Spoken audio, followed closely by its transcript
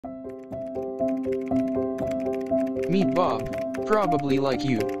Meet Bob, probably like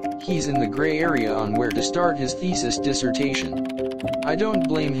you, he's in the gray area on where to start his thesis dissertation. I don't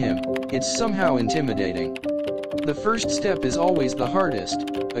blame him, it's somehow intimidating. The first step is always the hardest,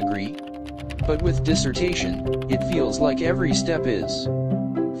 agree? But with dissertation, it feels like every step is.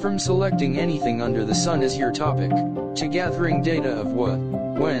 From selecting anything under the sun as your topic, to gathering data of what,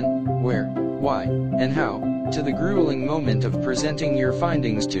 when, where, why, and how, to the grueling moment of presenting your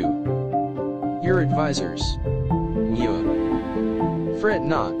findings to your advisors. Fret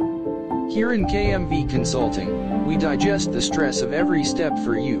not. Here in KMV Consulting, we digest the stress of every step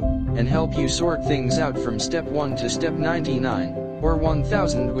for you, and help you sort things out from step 1 to step 99, or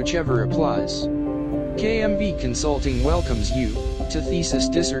 1000 whichever applies. KMV Consulting welcomes you to Thesis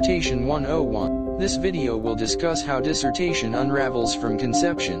Dissertation 101. This video will discuss how dissertation unravels from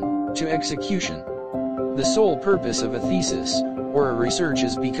conception to execution. The sole purpose of a thesis, or a research,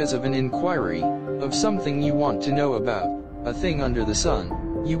 is because of an inquiry, of something you want to know about, a thing under the sun,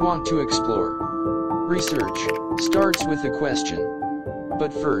 you want to explore. Research starts with a question.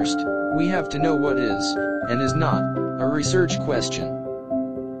 But first, we have to know what is, and is not, a research question.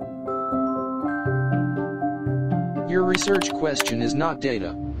 Your research question is not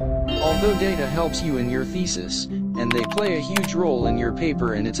data. Although data helps you in your thesis, and they play a huge role in your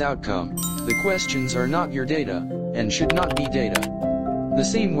paper and its outcome, the questions are not your data, and should not be data. The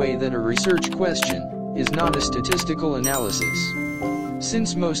same way that a research question is not a statistical analysis.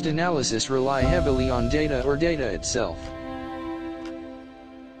 Since most analysis rely heavily on data or data itself.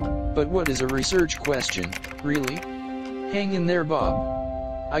 But what is a research question, really? Hang in there, Bob.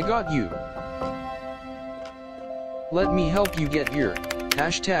 I got you. Let me help you get your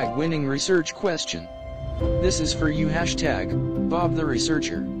 #winning research question. This is for you #Bob the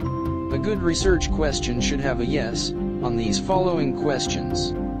researcher. A good research question should have a yes on these following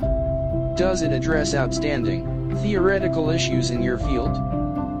questions. Does it address outstanding theoretical issues in your field?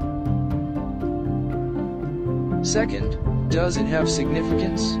 Second, does it have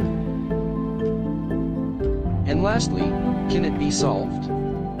significance? And lastly, can it be solved?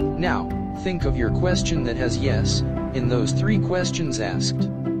 Now, think of your question that has yes in those 3 questions asked.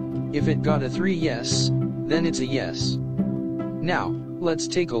 If it got a 3 yes, then it's a yes. Now, let's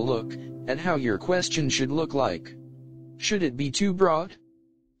take a look at how your question should look like. Should it be too broad?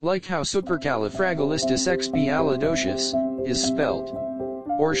 Like how supercalifragilisticexpialidocious is spelled.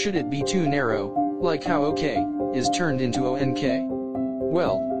 Or should it be too narrow, like how OK is turned into ONK?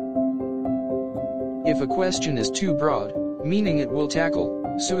 Well, if a question is too broad, meaning it will tackle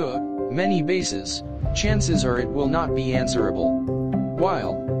many bases, chances are it will not be answerable.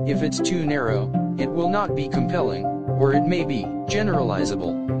 While, if it's too narrow, it will not be compelling, or it may be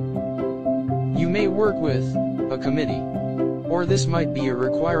generalizable. You may work with a committee, or this might be a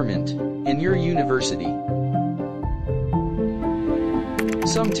requirement in your university.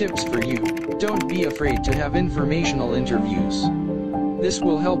 Some tips for you: don't be afraid to have informational interviews. This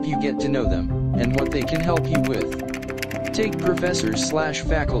will help you get to know them, and what they can help you with. Take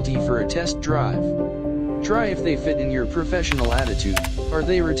professors/faculty for a test drive. Try if they fit in your professional attitude. Are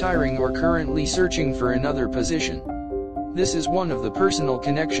they retiring or currently searching for another position? This is one of the personal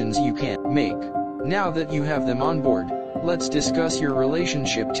connections you can make. Now that you have them on board, let's discuss your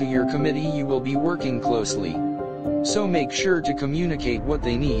relationship to your committee you will be working closely. So make sure to communicate what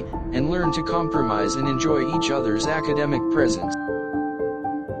they need, and learn to compromise and enjoy each other's academic presence.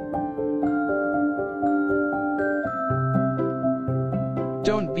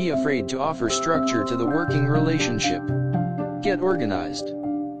 Don't be afraid to offer structure to the working relationship. Get organized.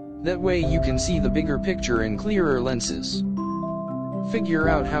 That way you can see the bigger picture in clearer lenses. Figure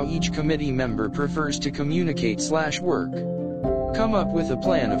out how each committee member prefers to communicate/work. Come up with a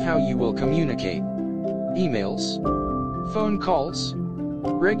plan of how you will communicate. Emails? Phone calls?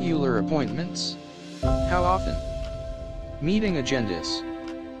 Regular appointments? How often? Meeting agendas?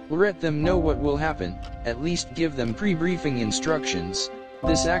 Let them know what will happen, at least give them pre-briefing instructions.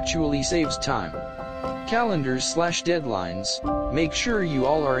 This actually saves time. Calendars/deadlines, make sure you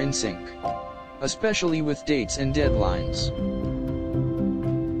all are in sync. Especially with dates and deadlines.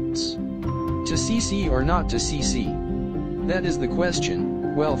 To CC or not to CC? That is the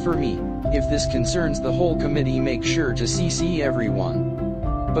question. Well, for me, if this concerns the whole committee, make sure to CC everyone.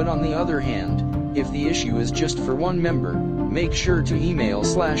 But on the other hand, if the issue is just for one member, make sure to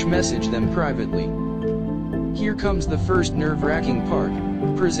email/message them privately. Here comes the first nerve-wracking part: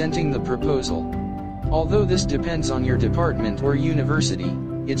 presenting the proposal. Although this depends on your department or university,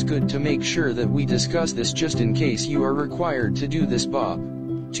 it's good to make sure that we discuss this just in case you are required to do this, Bob.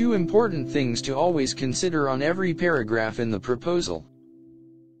 2 important things to always consider on every paragraph in the proposal.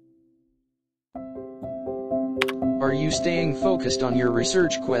 Are you staying focused on your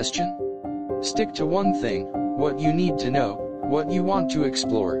research question? Stick to one thing, what you need to know, what you want to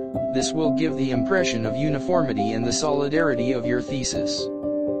explore. This will give the impression of uniformity and the solidarity of your thesis.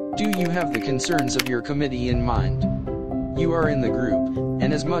 Do you have the concerns of your committee in mind? You are in the group,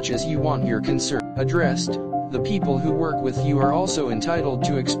 and as much as you want your concern addressed, the people who work with you are also entitled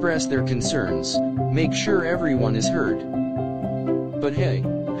to express their concerns. Make sure everyone is heard. But hey,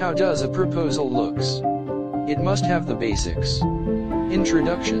 how does a proposal looks? It must have the basics.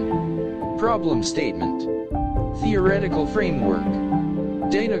 Introduction. Problem statement. Theoretical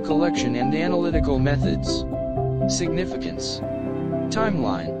framework. Data collection and analytical methods. Significance.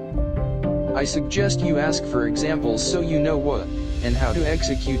 Timeline. I suggest you ask for examples so you know what and how to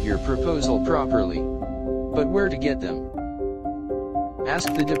execute your proposal properly. But where to get them?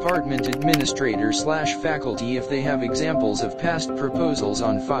 Ask the department administrator/faculty if they have examples of past proposals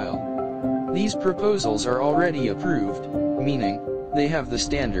on file. These proposals are already approved, meaning they have the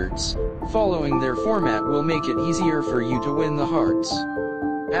standards. Following their format will make it easier for you to win the hearts.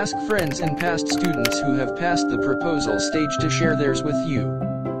 Ask friends and past students who have passed the proposal stage to share theirs with you.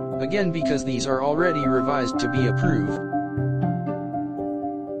 Again, because these are already revised to be approved.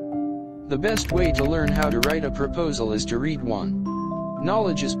 The best way to learn how to write a proposal is to read one.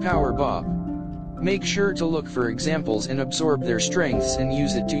 Knowledge is power, Bob. Make sure to look for examples and absorb their strengths and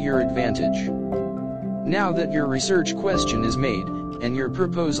use it to your advantage. Now that your research question is made, and your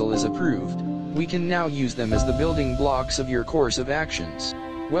proposal is approved, we can now use them as the building blocks of your course of actions.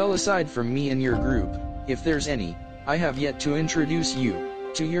 Well, aside from me and your group, if there's any, I have yet to introduce you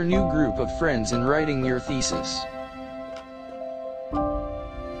to your new group of friends in writing your thesis.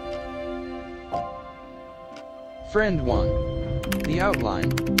 Friend 1. The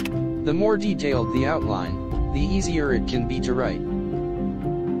outline. The more detailed the outline, the easier it can be to write.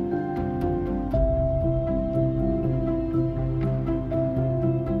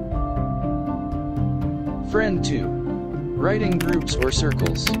 Friend 2. Writing groups or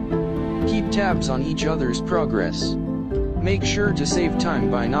circles. Keep tabs on each other's progress. Make sure to save time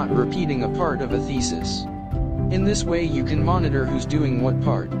by not repeating a part of a thesis. In this way you can monitor who's doing what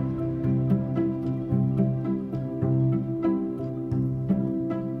part.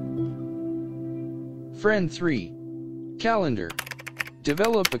 Friend 3. Calendar.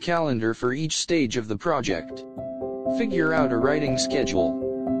 Develop a calendar for each stage of the project. Figure out a writing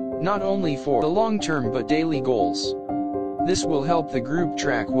schedule, not only for the long term but daily goals. This will help the group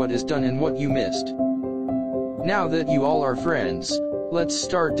track what is done and what you missed. Now that you all are friends, let's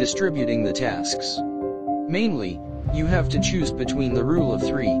start distributing the tasks. Mainly, you have to choose between the rule of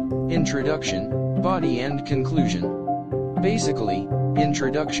 3, introduction, body and conclusion. Basically,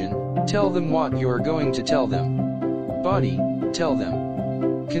 introduction, tell them what you are going to tell them. Body, tell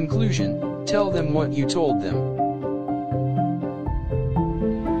them. Conclusion, tell them what you told them.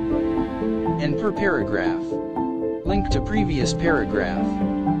 And per paragraph. Link to previous paragraph.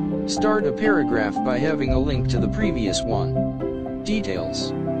 Start a paragraph by having a link to the previous one.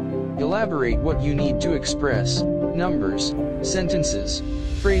 Details. Elaborate what you need to express, numbers, sentences,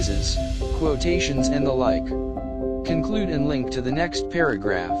 phrases, quotations and the like. Conclude and link to the next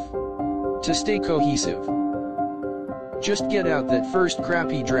paragraph. To stay cohesive. Just get out that first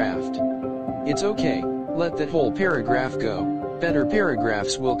crappy draft. It's okay, let that whole paragraph go. Better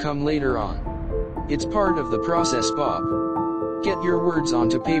paragraphs will come later on. It's part of the process, Bob. Get your words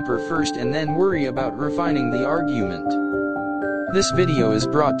onto paper first and then worry about refining the argument. This video is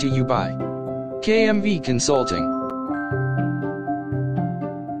brought to you by KMV Consulting.